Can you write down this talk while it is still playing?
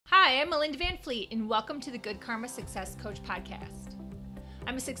Hi, I'm Melinda Van Fleet, and welcome to the Good Karma Success Coach podcast.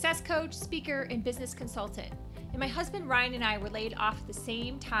 I'm a success coach, speaker, and business consultant, and my husband Ryan and I were laid off at the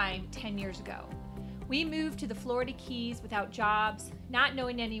same time 10 years ago. We moved to the Florida Keys without jobs, not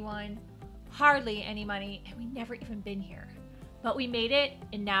knowing anyone, hardly any money, and we never even been here. But we made it,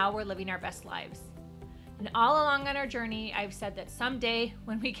 and now we're living our best lives. And all along on our journey, I've said that someday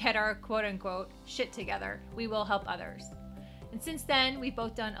when we get our quote-unquote shit together, we will help others. And since then, we've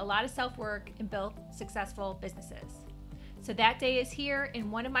both done a lot of self-work and built successful businesses. So that day is here,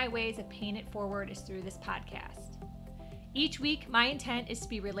 and one of my ways of paying it forward is through this podcast. Each week, my intent is to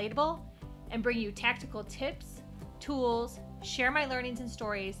be relatable and bring you tactical tips, tools, share my learnings and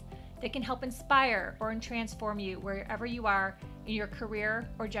stories that can help inspire or transform you wherever you are in your career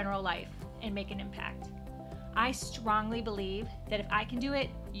or general life and make an impact. I strongly believe that if I can do it,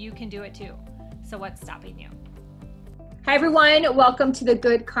 you can do it too. So what's stopping you? Hi, everyone. Welcome to the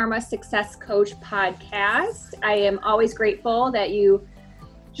Good Karma Success Coach podcast. I am always grateful that you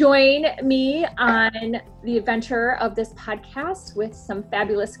join me on the adventure of this podcast with some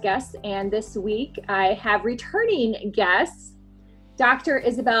fabulous guests. And this week I have returning guests, Dr.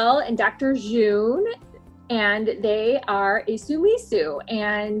 Isabel and Dr. Jyun, and they are ISAMIZU.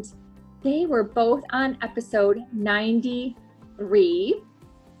 And they were both on episode 93,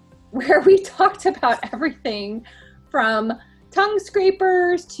 where we talked about everything from tongue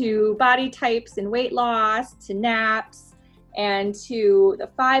scrapers to body types and weight loss to naps and to the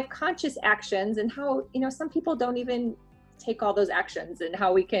 5 conscious actions and how, some people don't even take all those actions and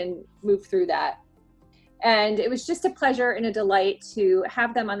how we can move through that. And it was just a pleasure and a delight to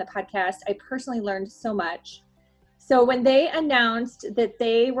have them on the podcast. I personally learned so much. So when they announced that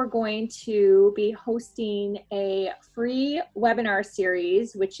they were going to be hosting a free webinar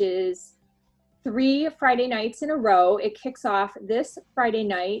series, which is 3 Friday nights in a row. It kicks off this Friday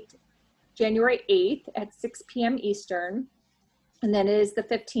night, January 8th at 6 p.m. Eastern. And then it is the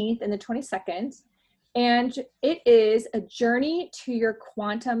 15th and the 22nd. And it is a journey to your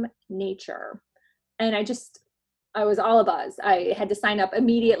quantum nature. And I was all abuzz. I had to sign up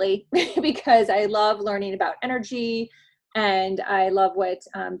immediately because I love learning about energy. And I love what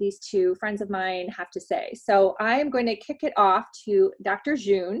these 2 friends of mine have to say. So I'm going to kick it off to Dr.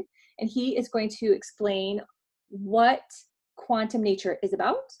 Jyun. And he is going to explain what quantum nature is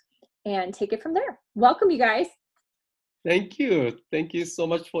about and take it from there. Welcome, you guys. Thank you. Thank you so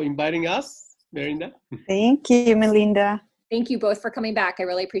much for inviting us, Melinda. Thank you, Melinda. Thank you both for coming back. I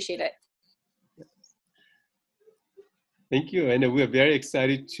really appreciate it. Thank you. And we're very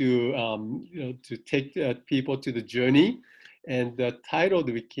excited to take people to the journey. And the title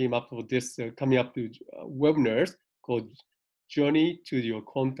that we came up with this coming up to webinars called Journey to Your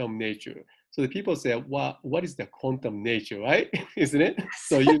Quantum Nature. So the people say, what is the quantum nature, right? Isn't it?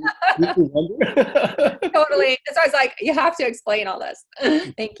 So you wonder. Totally. So I was like, you have to explain all this.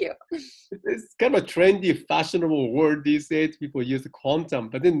 Thank you. It's kind of a trendy, fashionable word these days. People use the quantum,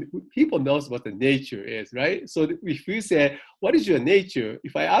 but then people knows what the nature is, right? So if you say, what is your nature?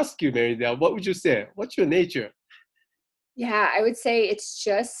 If I ask you, Melinda, what would you say? What's your nature? Yeah, I would say it's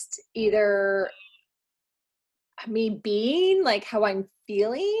just either me being like how I'm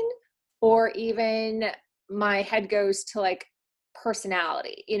feeling, or even my head goes to like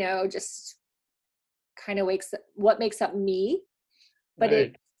personality, just kind of what makes up me, but Right.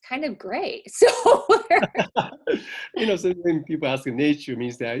 It's kind of gray. So, so when people ask nature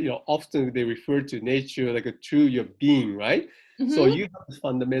means that, often they refer to nature like a true your being, right? mm-hmm. So you have the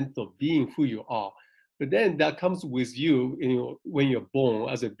fundamental being who you are, but then that comes with you, when you're born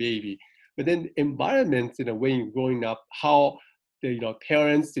as a baby. But then environment, when you're growing up, how the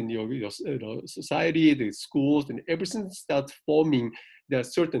parents and your society, the schools, and everything starts forming the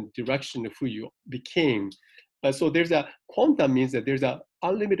certain direction of who you became. So there's a quantum means that there's a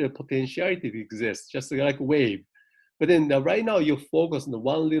unlimited potentiality that exists, just like a wave. But then right now you focus on the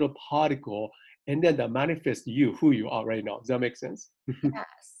one little particle, and then that manifests you who you are right now. Does that make sense?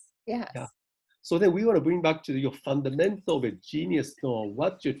 Yes. Yeah. So then we want to bring back to your fundamental of a genius know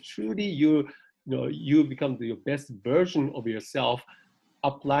what you become your best version of yourself,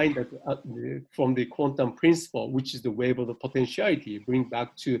 applying that from the quantum principle, which is the wave of the potentiality. Bring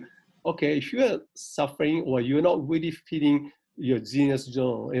back to, okay, if you're suffering or you're not really feeling your genius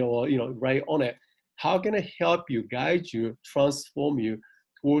zone, or right on it, how can I help you, guide you, transform you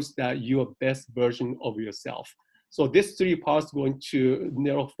towards that your best version of yourself? So this 3 parts going to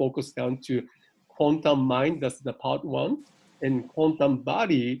narrow focus down to quantum mind, that's the part 1, and quantum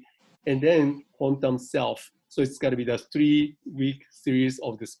body, and then quantum self. So it's got to be the 3-week series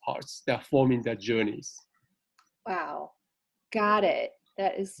of these parts that are forming the journeys. Wow. Got it.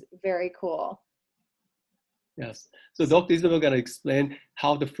 That is very cool. Yes. So Dr. Isabel gonna explain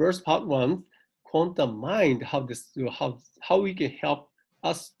how the first part one, quantum mind, how this, how we can help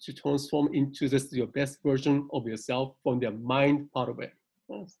us to transform into this your best version of yourself from the mind part of it.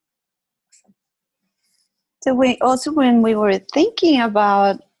 Yes. So when we were thinking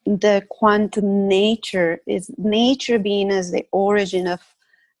about the quantum nature, is nature being as the origin of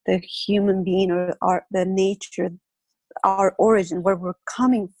the human being, or the nature, our origin, where we're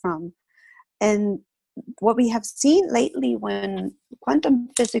coming from. And what we have seen lately when quantum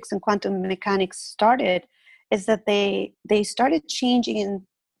physics and quantum mechanics started is that they started changing and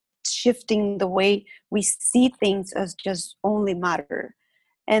shifting the way we see things as just only matter.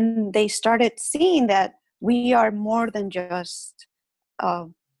 And they started seeing that we are more than just uh,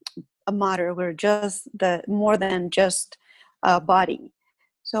 a matter. We're just more than just a body.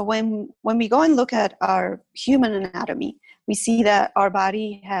 So when we go and look at our human anatomy, we see that our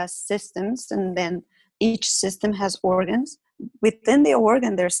body has systems, and then each system has organs. Within the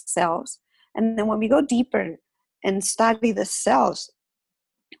organ, there's cells. And then when we go deeper and study the cells,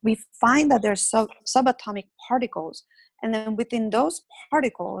 we find that there's subatomic particles. And then within those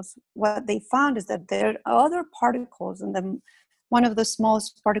particles, what they found is that there are other particles, and then one of the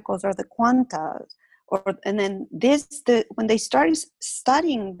smallest particles are the quanta. And then when they started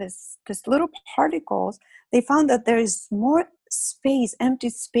studying this little particles, they found that there is more space, empty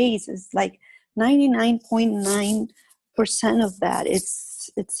space is like 99.9% of that. It's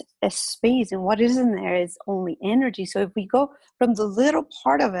a space, and what is in there is only energy. So if we go from the little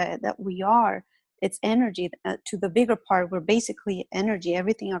part of it that we are, it's energy, to the bigger part, we're basically energy.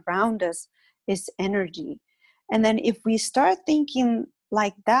 Everything around us is energy. And then if we start thinking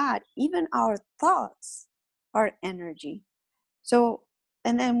like that, even our thoughts are energy. So,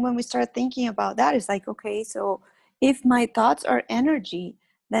 and then when we start thinking about that, it's like, okay, so if my thoughts are energy,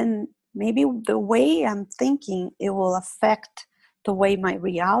 then maybe the way I'm thinking, it will affect the way my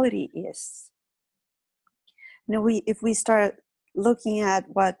reality is. If we start looking at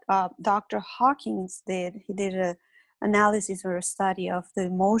what Dr. Hawkins did, he did an analysis or a study of the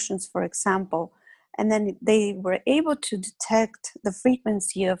emotions, for example, and then they were able to detect the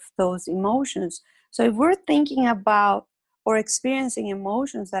frequency of those emotions. So if we're thinking about or experiencing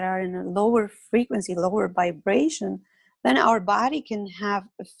emotions that are in a lower frequency, lower vibration, then our body can have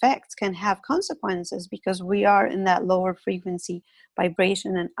effects, can have consequences, because we are in that lower frequency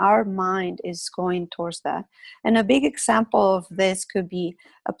vibration, and our mind is going towards that. And a big example of this could be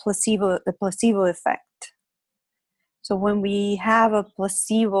the placebo effect. So when we have a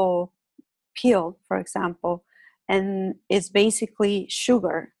placebo pill, for example, and it's basically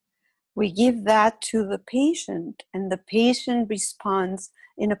sugar, we give that to the patient, and the patient responds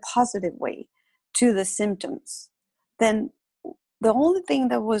in a positive way to the symptoms. Then the only thing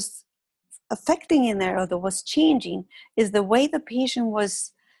that was affecting in there, or that was changing, is the way the patient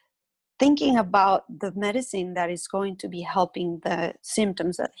was thinking about the medicine that is going to be helping the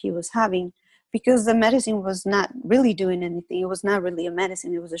symptoms that he was having, because the medicine was not really doing anything. It was not really a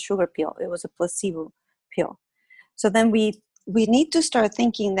medicine. It was a sugar pill. It was a placebo pill. So then we need to start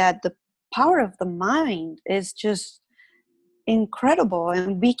thinking that the power of the mind is just incredible.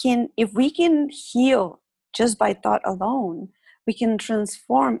 And if we can heal just by thought alone, we can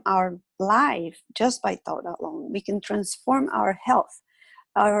transform our life just by thought alone. We can transform our health,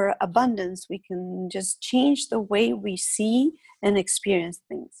 our abundance. We can just change the way we see and experience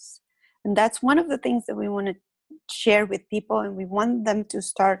things. And that's one of the things that we want to share with people, and we want them to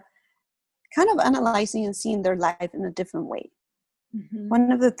start kind of analyzing and seeing their life in a different way. Mm-hmm.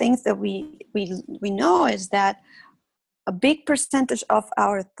 One of the things that we know is that a big percentage of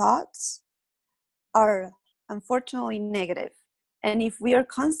our thoughts are unfortunately negative. And if we are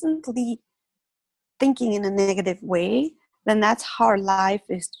constantly thinking in a negative way, then that's how our life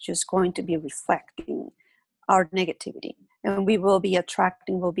is just going to be reflecting our negativity. And we will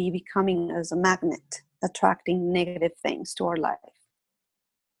be becoming as a magnet, attracting negative things to our life.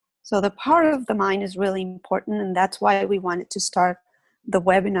 So the power of the mind is really important, and that's why we wanted to start the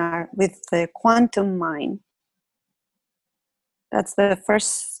webinar with the quantum mind. That's the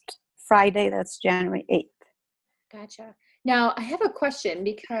first Friday, that's January 8th. Gotcha. Now, I have a question,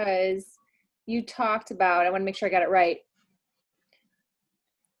 because you talked about, I want to make sure I got it right,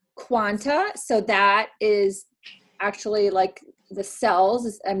 quanta. So that is actually like the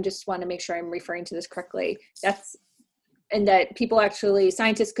cells. I just want to make sure I'm referring to this correctly. And that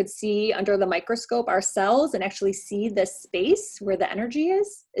scientists could see under the microscope our cells and actually see the space where the energy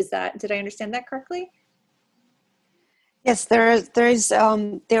is. Did I understand that correctly? Yes, they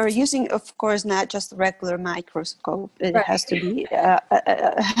are using, of course, not just a regular microscope. It Right. has to be a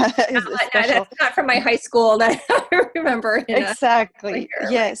No, special. that's not from my high school that I remember in a Exactly.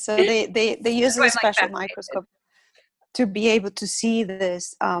 here, Yeah. right? So they use That's why a I'm like special fascinated. microscope to be able to see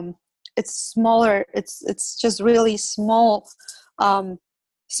this. It's smaller. It's just really small,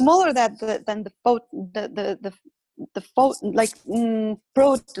 smaller than like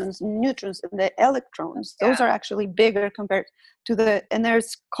protons, neutrons, and the electrons. Yeah. Those are actually bigger compared to and there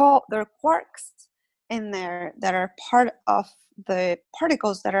are quarks in there that are part of the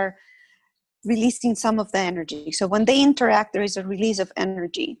particles that are releasing some of the energy. So when they interact, there is a release of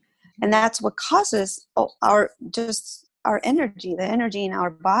energy, and that's what causes our energy, the energy in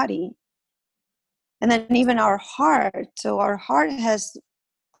our body, and then even our heart. So our heart has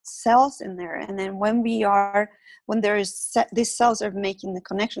cells in there, and then when these cells are making the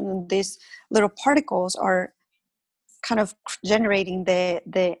connection, and these little particles are kind of generating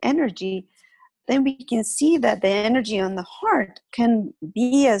the energy, then we can see that the energy on the heart can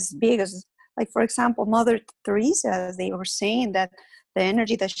be as big as, like, for example, Mother Teresa. They were saying that the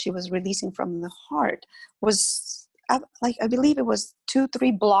energy that she was releasing from the heart was like, I believe it was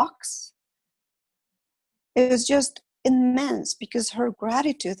 2-3 blocks. It was just immense, because her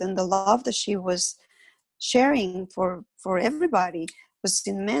gratitude and the love that she was sharing for everybody was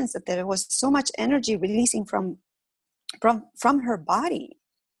immense, that there was so much energy releasing from her body.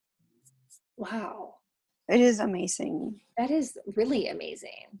 Wow. It is amazing. That is really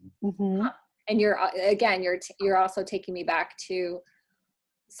amazing. Mm-hmm. And you're also taking me back to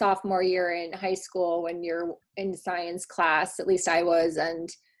sophomore year in high school when you're in science class, at least I was,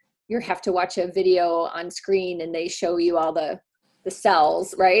 and you have to watch a video on screen and they show you all the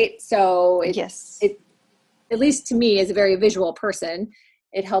cells, right? So Yes. it at least to me, as a very visual person,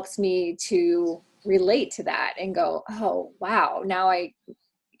 it helps me to relate to that and go, oh wow, now I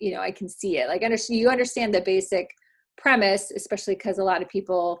can see it. Like, you understand the basic premise, especially because a lot of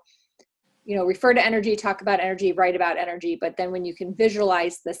people refer to energy, talk about energy, write about energy, but then when you can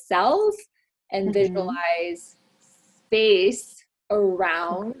visualize the cells and visualize space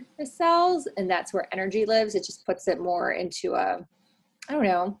around the cells, and that's where energy lives, it just puts it more into I don't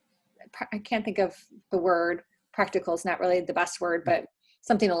know, I can't think of the word. Practical is not really the best word, but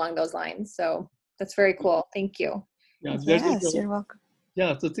something along those lines. So that's very cool. Thank you. Yeah, Yes, you're welcome.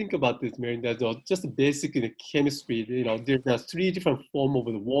 yeah, so think about this, Mary. There's just basic in the chemistry. There's 3 different forms of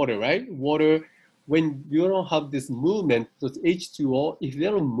the water, right? Water, when you don't have this movement, so it's H2O, if they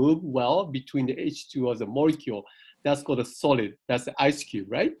don't move well between the H2O as a molecule, that's called a solid. That's the ice cube,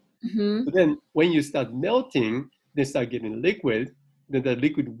 right? Mm-hmm. But then when you start melting, they start getting liquid. Then the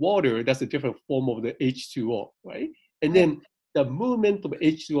liquid water, that's a different form of the H2O, right? And then the movement of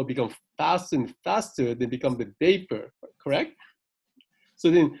H2O becomes faster and faster, then become the vapor, correct?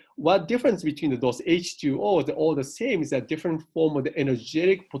 So then what difference between those H2O, they're all the same, is a different form of the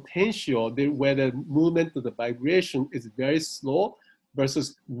energetic potential where the movement of the vibration is very slow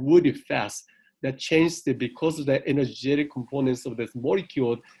versus really fast. That changes because of the energetic components of this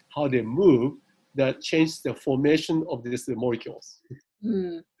molecule, how they move, that changes the formation of these molecules.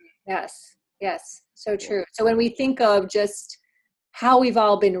 Yes, yes, so true. So when we think of just how we've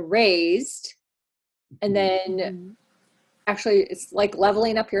all been raised, and then actually it's like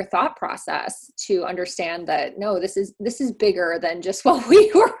leveling up your thought process to understand that no, this is bigger than just what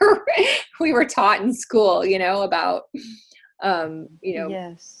we were taught in school, about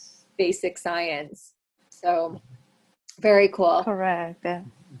Yes. basic science. So very cool. Correct. Yeah.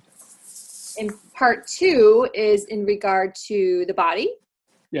 And part 2 is in regard to the body.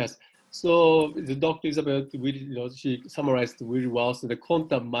 Yes. So the Dr. Isabel, she summarized really well. So the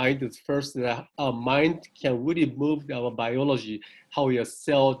quantum mind is first that our mind can really move our biology, how your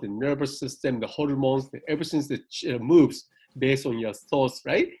cell, the nervous system, the hormones, everything that moves based on your thoughts,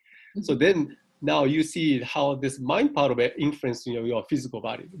 right? Mm-hmm. So then now you see how this mind part of it influences your physical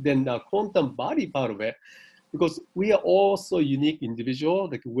body. Then the quantum body part of it, because we are all so unique individual,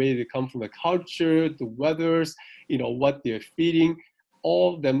 like where they come from, the culture, the weathers, what they're feeding,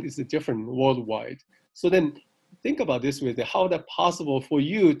 all of them is different worldwide. So then think about this way, how that possible for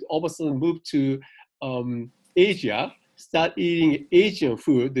you to all of a sudden move to Asia, start eating Asian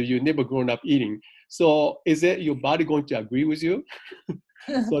food that you've never grown up eating. So is it your body going to agree with you?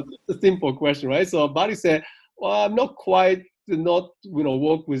 So it's a simple question, right? So body said, well, I'm not quite not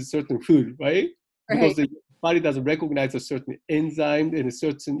work with certain food, right? Because the body doesn't recognize a certain enzyme and a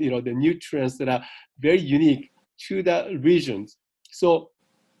certain, the nutrients that are very unique to that regions. So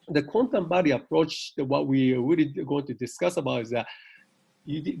the quantum body approach, what we are really going to discuss about is that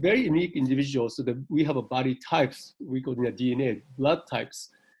very unique individuals. So that we have a body types, we call it DNA, blood types.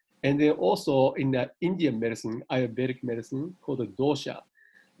 And then also in the Indian medicine, Ayurvedic medicine called the dosha,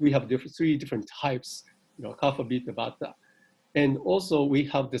 we have three different types, kapha, beta, vata. And also we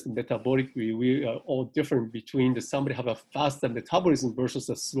have this metabolically, we are all different between somebody have a faster metabolism versus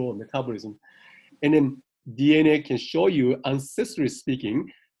a slow metabolism. And then DNA can show you, ancestrally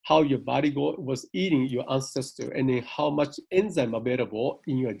speaking, how your body was eating your ancestor, and then how much enzyme available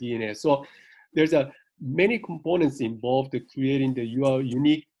in your DNA. So there's many components involved in creating your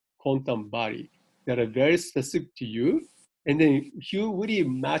unique quantum body that are very specific to you. And then if you really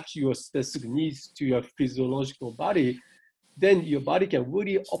match your specific needs to your physiological body, then your body can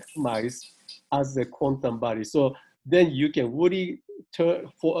really optimize as a quantum body. So then you can really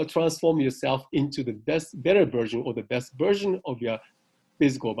transform yourself into the better version or the best version of your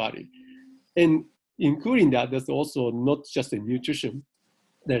physical body. And including that, there's also not just the nutrition,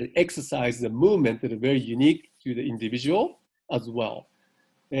 that exercise, the movement that are very unique to the individual as well.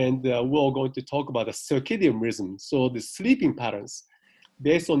 And we're going to talk about the circadian rhythm. So the sleeping patterns,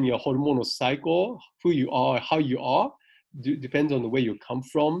 based on your hormonal cycle, who you are, how you are, depends on the way you come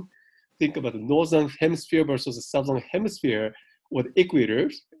from. Think about the northern hemisphere versus the southern hemisphere, or the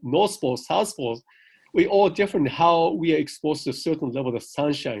equators, North Pole, South Pole. We all different how we are exposed to a certain level of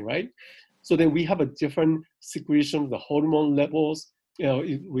sunshine, right? So then we have a different secretion of the hormone levels.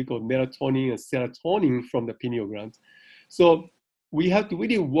 We call melatonin and serotonin from the pineal gland. So we have to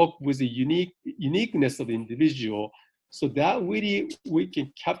really work with the uniqueness of the individual, so that really we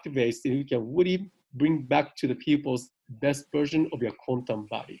can captivate and we can really bring back to the people's best version of your quantum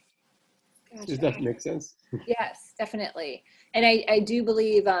body. Gotcha. Does that make sense? Yes, definitely. And I do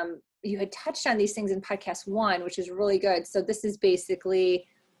believe you had touched on these things in podcast 1, which is really good. So this is basically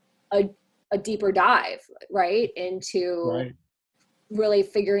a deeper dive, right, into really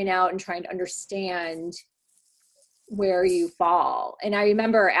figuring out and trying to understand where you fall. And I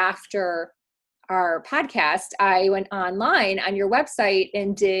remember after our podcast, I went online on your website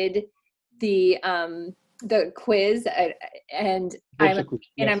and did the quiz, and I'm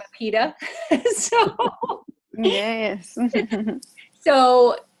a PETA. So yes.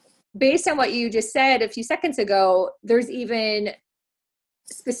 So based on what you just said a few seconds ago, there's even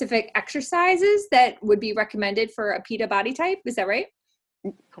specific exercises that would be recommended for a PETA body type. Is that right?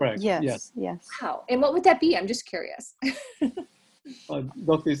 Correct. Yes. Wow. And what would that be? I'm just curious.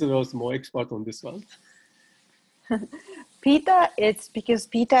 Dr. Isabel is more expert on this one. PETA, it's because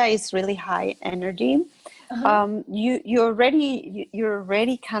PETA is really high energy. You're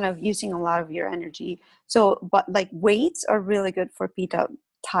already kind of using a lot of your energy. So, but like weights are really good for PETA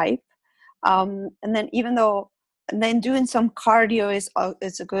type. And then doing some cardio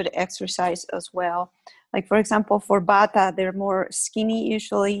is a good exercise as well. Like for example, for Bata, they're more skinny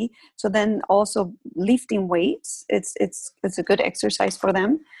usually. So then also lifting weights, it's a good exercise for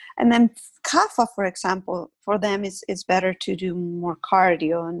them. And then Kapha, for example, for them it's better to do more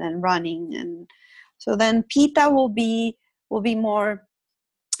cardio and then running. And so then PETA will be more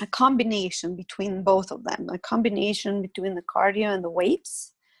a combination between both of them, a combination between the cardio and the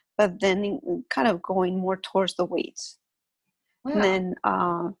weights, but then kind of going more towards the weights. Wow. And then,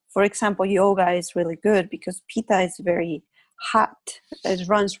 for example, yoga is really good because PETA is very hot. It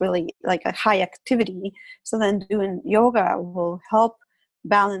runs really like a high activity. So then doing yoga will help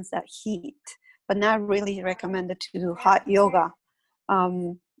balance that heat, but not really recommended to do hot yoga.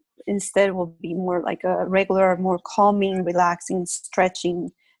 Instead will be more like a regular, more calming, relaxing, stretching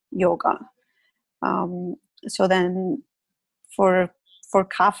yoga. So then for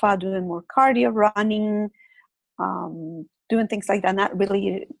Kapha, doing more cardio, running, doing things like that, not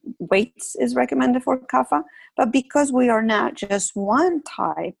really weights is recommended for Kapha. But because we are not just one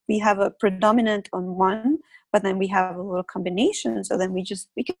type, we have a predominant on one, but then we have a little combination. So then we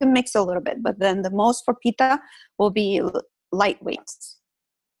can mix a little bit. But then the most for PETA will be light weights.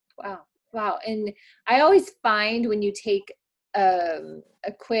 Wow. And I always find when you take a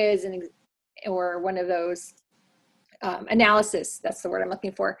quiz or one of those analysis, that's the word I'm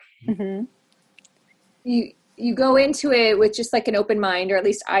looking for. Mm-hmm. You go into it with just like an open mind, or at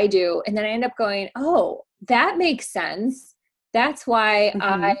least I do. And then I end up going, oh, that makes sense. That's why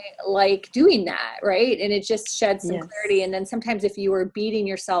I like doing that. Right. And it just sheds some clarity. And then sometimes if you were beating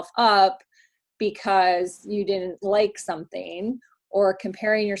yourself up because you didn't like something, or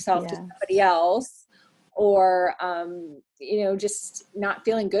comparing yourself to somebody else, or, just not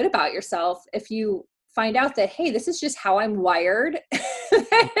feeling good about yourself, if you find out that, hey, this is just how I'm wired,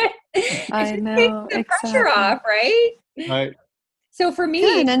 I know, the pressure off, right? Right. So for me,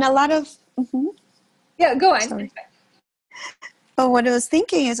 good, and a lot of yeah, go on. Sorry. But what I was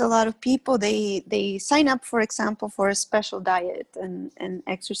thinking is a lot of people, they sign up, for example, for a special diet and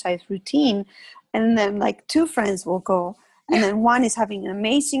exercise routine, and then like two friends will go, and then one is having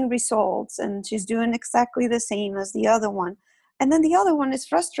amazing results and she's doing exactly the same as the other one. And then the other one is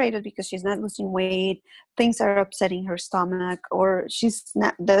frustrated because she's not losing weight, things are upsetting her stomach, or she's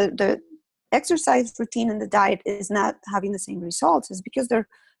not, the exercise routine and the diet is not having the same results. Is because they're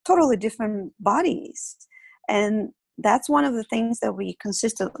totally different bodies. And that's one of the things that we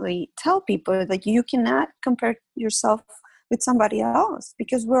consistently tell people, like you cannot compare yourself with somebody else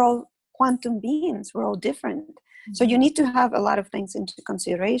because we're all quantum beings, we're all different. Mm-hmm. So you need to have a lot of things into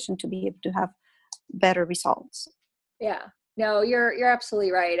consideration to be able to have better results. Yeah, no, you're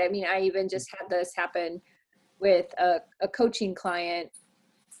absolutely right. I mean, I even just had this happen with a coaching client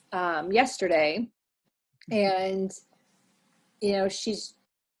yesterday, and you know,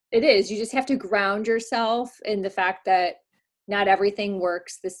 you just have to ground yourself in the fact that not everything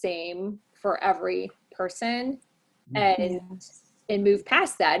works the same for every person, and move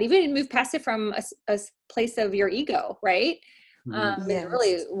past that, even move past it from a place of your ego, right? Is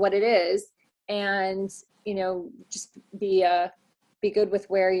really what it is. And, you know, just be good with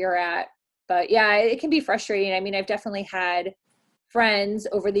where you're at. But yeah, it can be frustrating. I mean, I've definitely had friends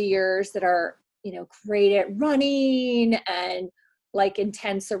over the years that are, you know, great at running and like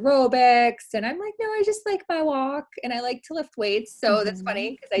intense aerobics, and I'm like, no, I just like my walk and I like to lift weights. So that's funny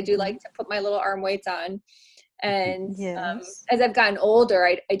because I do like to put my little arm weights on. And as I've gotten older,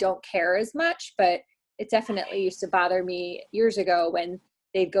 I don't care as much, but it definitely used to bother me years ago when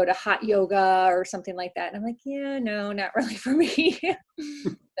they'd go to hot yoga or something like that. And I'm like, yeah, no, not really for me.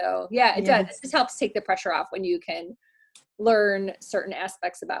 So yeah, it does. It just helps take the pressure off when you can learn certain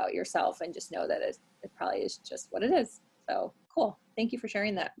aspects about yourself and just know that it probably is just what it is. So cool. Thank you for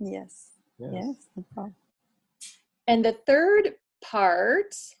sharing that. Yes, no problem. And the third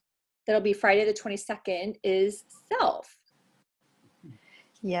part that'll be Friday the 22nd is self.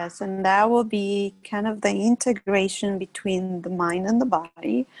 Yes, and that will be kind of the integration between the mind and the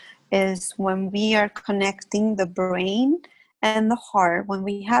body, is when we are connecting the brain and the heart. When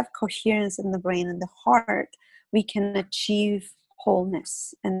we have coherence in the brain and the heart, we can achieve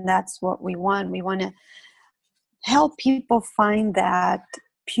wholeness. And that's what we want. We want to help people find that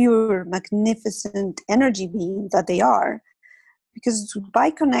pure, magnificent energy being that they are. Because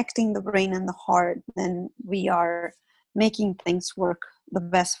by connecting the brain and the heart, then we are making things work the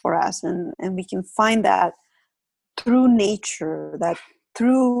best for us. And we can find that through nature, that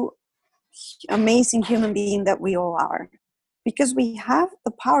through amazing human being that we all are. Because we have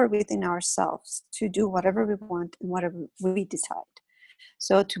the power within ourselves to do whatever we want and whatever we decide.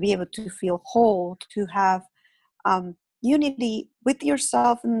 So to be able to feel whole, to have unity with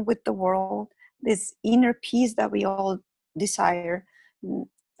yourself and with the world, this inner peace that we all desire,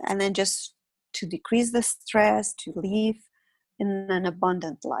 and then just to decrease the stress, to live in an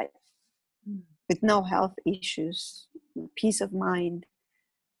abundant life with no health issues, peace of mind.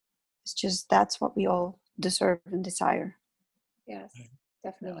 It's just, that's what we all deserve and desire. Yes,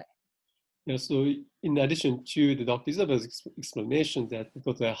 definitely. Yeah, so in addition to the Dr. Isabel's explanation that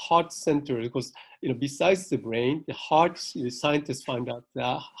because the heart center, because besides the brain, the heart, scientists find out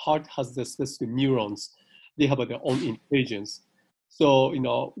the heart has the specific neurons. They have their own intelligence. So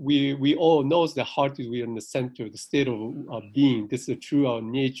we all know the heart is in the center, the state of being. This is true our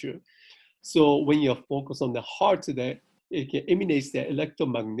nature. So when you focus on the heart, that it emanates the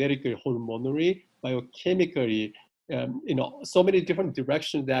electromagnetic, hormonally, biochemically. So many different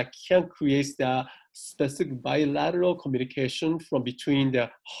directions that can create the specific bilateral communication from between the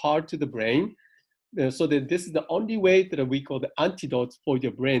heart to the brain. So that this is the only way that we call the antidote for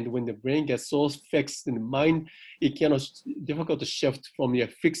your brain. When the brain gets so fixed in the mind, it cannot difficult to shift from your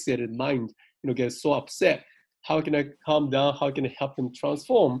fixated mind, gets so upset. How can I calm down? How can I help them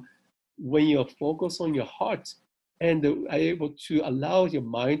transform? When you focus on your heart and are able to allow your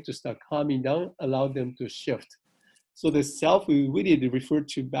mind to start calming down, allow them to shift. So the self we really refer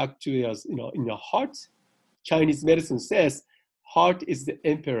to back to as, in your heart. Chinese medicine says heart is the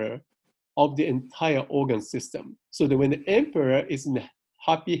emperor of the entire organ system. So that when the emperor is in a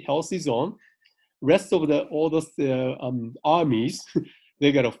happy, healthy zone, rest of all those armies,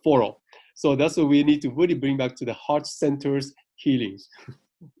 they gotta follow. So that's what we need to really bring back to the heart center's healings.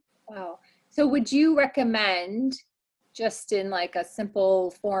 Wow. So would you recommend, just in like a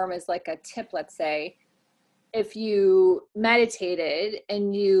simple form as like a tip, let's say, if you meditated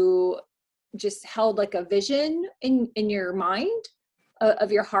and you just held like a vision in your mind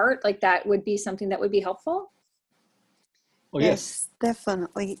of your heart, like that would be something that would be helpful? Oh, yes. Yes,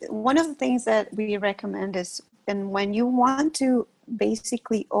 definitely. One of the things that we recommend is, and when you want to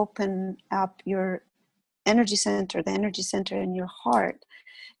basically open up your energy center, the energy center in your heart,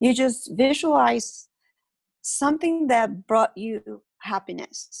 you just visualize something that brought you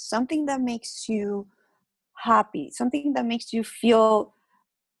happiness, something that makes you happy, something that makes you feel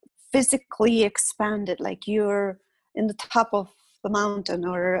physically expanded, like you're in the top of the mountain,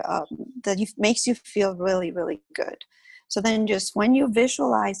 or makes you feel really, really good. So then just when you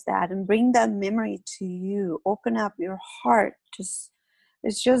visualize that and bring that memory to you, open up your heart,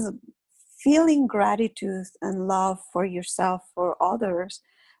 it's just feeling gratitude and love for yourself, for others.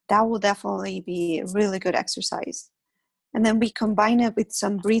 That will definitely be a really good exercise. And then we combine it with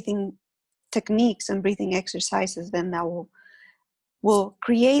some breathing techniques and breathing exercises, then that will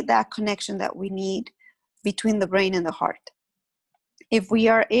create that connection that we need between the brain and the heart. If we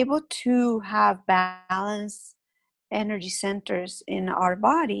are able to have balanced energy centers in our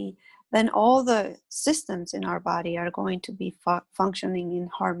body, then all the systems in our body are going to be functioning in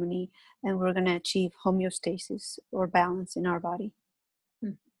harmony, and we're going to achieve homeostasis or balance in our body.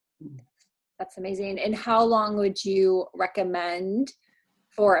 That's amazing. And how long would you recommend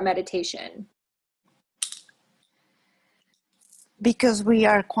for a meditation? Because we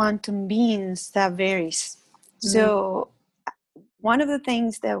are quantum beings, that varies. So one of the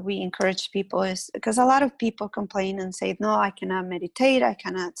things that we encourage people is, because a lot of people complain and say, no, I cannot meditate, I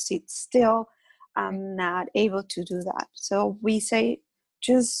cannot sit still, I'm not able to do that. So we say,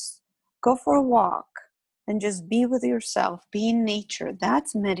 just go for a walk and just be with yourself, be in nature.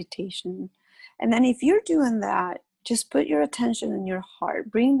 That's meditation. And then if you're doing that, just put your attention in your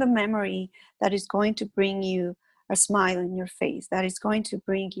heart. Bring the memory that is going to bring you a smile in your face, that is going to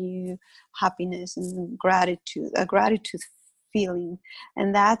bring you happiness and gratitude, a gratitude feeling,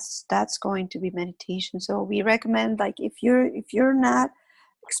 and that's going to be meditation. So we recommend, like, if you're not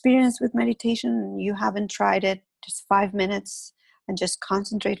experienced with meditation and you haven't tried it, just 5 minutes and just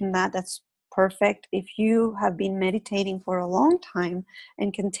concentrate on that. That's perfect. If you have been meditating for a long time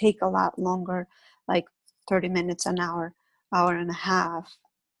and can take a lot longer, like 30 minutes, an hour, hour and a half,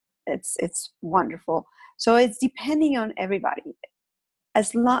 it's wonderful. So it's depending on everybody.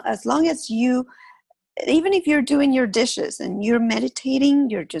 As long as you, even if you're doing your dishes and you're meditating,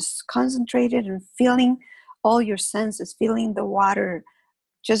 you're just concentrated and feeling all your senses, feeling the water,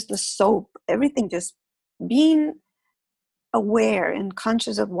 just the soap, everything, just being aware and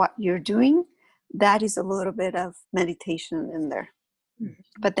conscious of what you're doing, that is a little bit of meditation in there.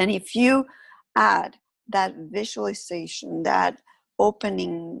 But then if you add that visualization, that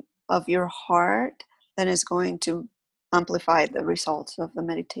opening of your heart, then it's going to amplify the results of the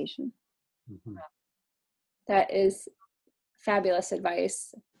meditation. Mm-hmm. That is fabulous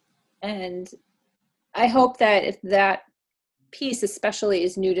advice. And I hope that if that piece especially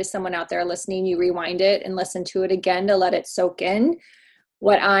is new to someone out there listening, you rewind it and listen to it again to let it soak in.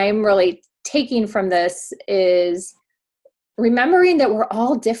 What I'm really taking from this is remembering that we're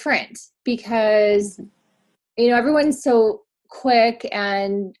all different, because everyone's so quick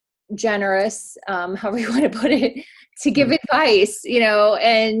and generous, however you want to put it, to give advice,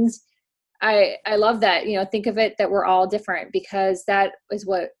 and I love that, think of it that we're all different, because that is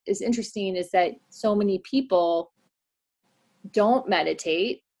what is interesting, is that so many people don't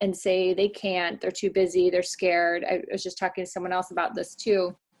meditate and say they can't, they're too busy, they're scared. I was just talking to someone else about this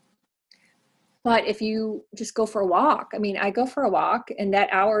too. But if you just go for a walk, I go for a walk, and that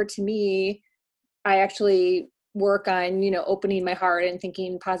hour, to me, I actually work on, opening my heart and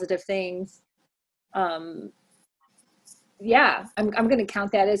thinking positive things. Yeah, I'm going to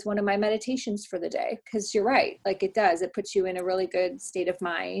count that as one of my meditations for the day, because you're right. Like, it puts you in a really good state of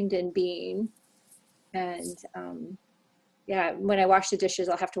mind and being. And, yeah, when I wash the dishes,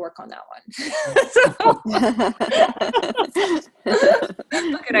 I'll have to work on that one.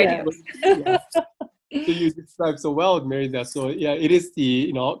 Good idea. Yeah. So you described so well, Merida. So yeah, it is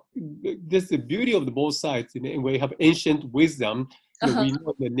this is the beauty of the both sides. And we have ancient wisdom. We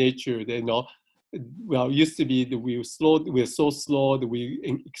know the nature. Well, it used to be that we're so slow that we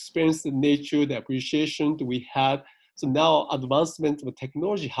experience the nature, the appreciation that we had. So now advancement of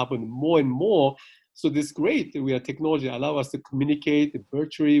technology happen more and more. So this is great that we have technology allow us to communicate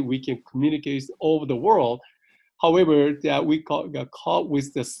virtually. We can communicate all over the world. However, that we got caught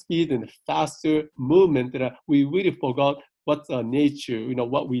with the speed and the faster movement that we really forgot what's our nature,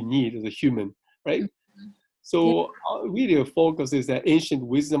 what we need as a human, right? So really the focus is that ancient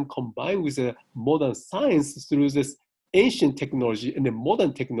wisdom combined with the modern science through this ancient technology and the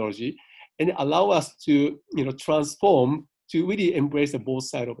modern technology, and allow us to transform, to really embrace the both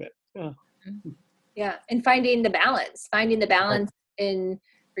sides of it. Yeah. Yeah. And finding the balance in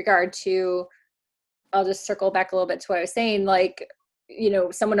regard to, I'll just circle back a little bit to what I was saying, like,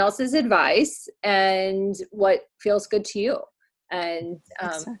 someone else's advice and what feels good to you, and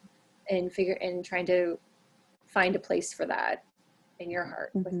Exactly. and trying to find a place for that in your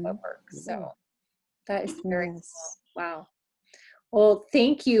heart with Mm-hmm. what works. So that is very cool. Yes. Wow. Well,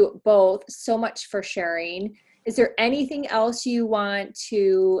 thank you both so much for sharing. Is there anything else you want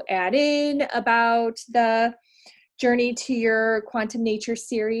to add in about the Journey to Your Quantum Nature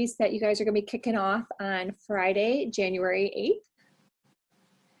series that you guys are going to be kicking off on Friday, January 8th?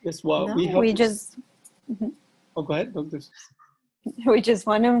 Yes, well, No, we have. we just mhm. Oh, go ahead, Dr. We just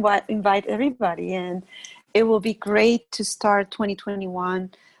want to invite everybody, and it will be great to start 2021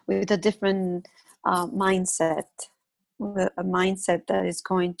 with a different mindset, with a mindset that is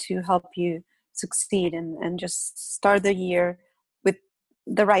going to help you succeed and just start the year with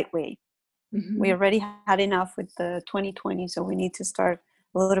the right way. Mm-hmm. We already had enough with the 2020, so we need to start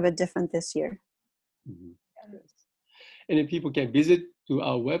a little bit different this year. Mm-hmm. Yes. And then people can visit to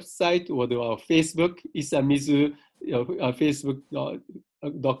our website or to our Facebook, ISAMIZU,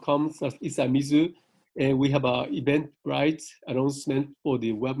 facebook.com/ISAMIZU. And we have an Eventbrite announcement for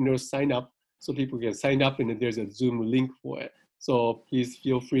the webinar sign up, so people can sign up, and then there's a Zoom link for it. So please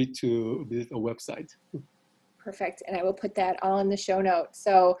feel free to visit our website. Perfect. And I will put that all in the show notes.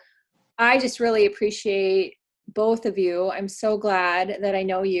 So I just really appreciate both of you. I'm so glad that I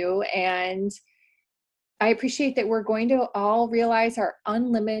know you, and I appreciate that we're going to all realize our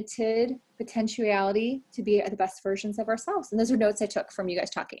unlimited potentiality to be the best versions of ourselves. And those are notes I took from you guys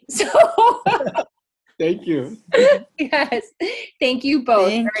talking. So Thank you. yes, thank you both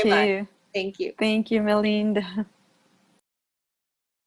Thank very much. you. Thank you. Thank you, Melinda.